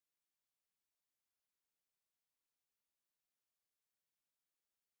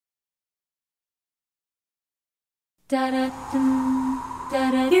You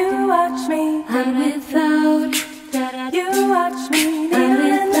watch me, I'm without. You watch me, I'm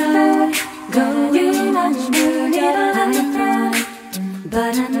without. Go, you watch me, I'm proud.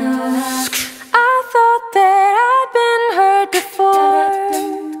 But I know I thought that I'd been hurt before,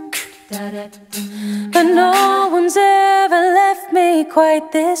 but no one's ever left me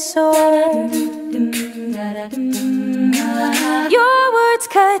quite this sore. Your words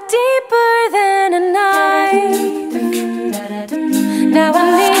cut deeper than a knife. Now I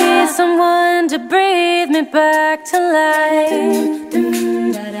need someone to breathe me back to life.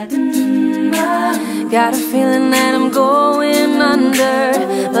 Got a feeling that I'm going under,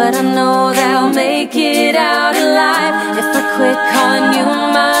 but I know that I'll make it out alive if I quit calling you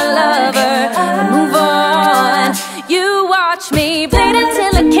my lover and move on. You watch me bleed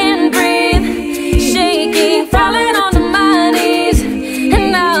until I can't breathe, shaking, falling onto my knees.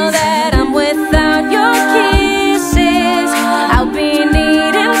 And now that I'm without your kisses, I'll be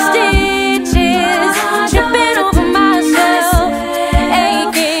needing stitches, tripping over myself,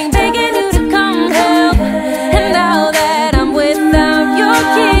 aching, begging you to come help. And now that I'm without your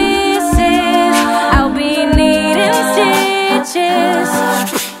kisses, I'll be needing stitches,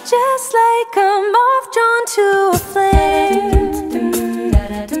 just like a moth drawn to a flame.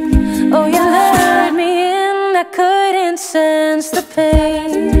 Oh, you lured me in, I couldn't sense the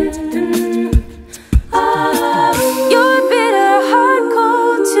pain.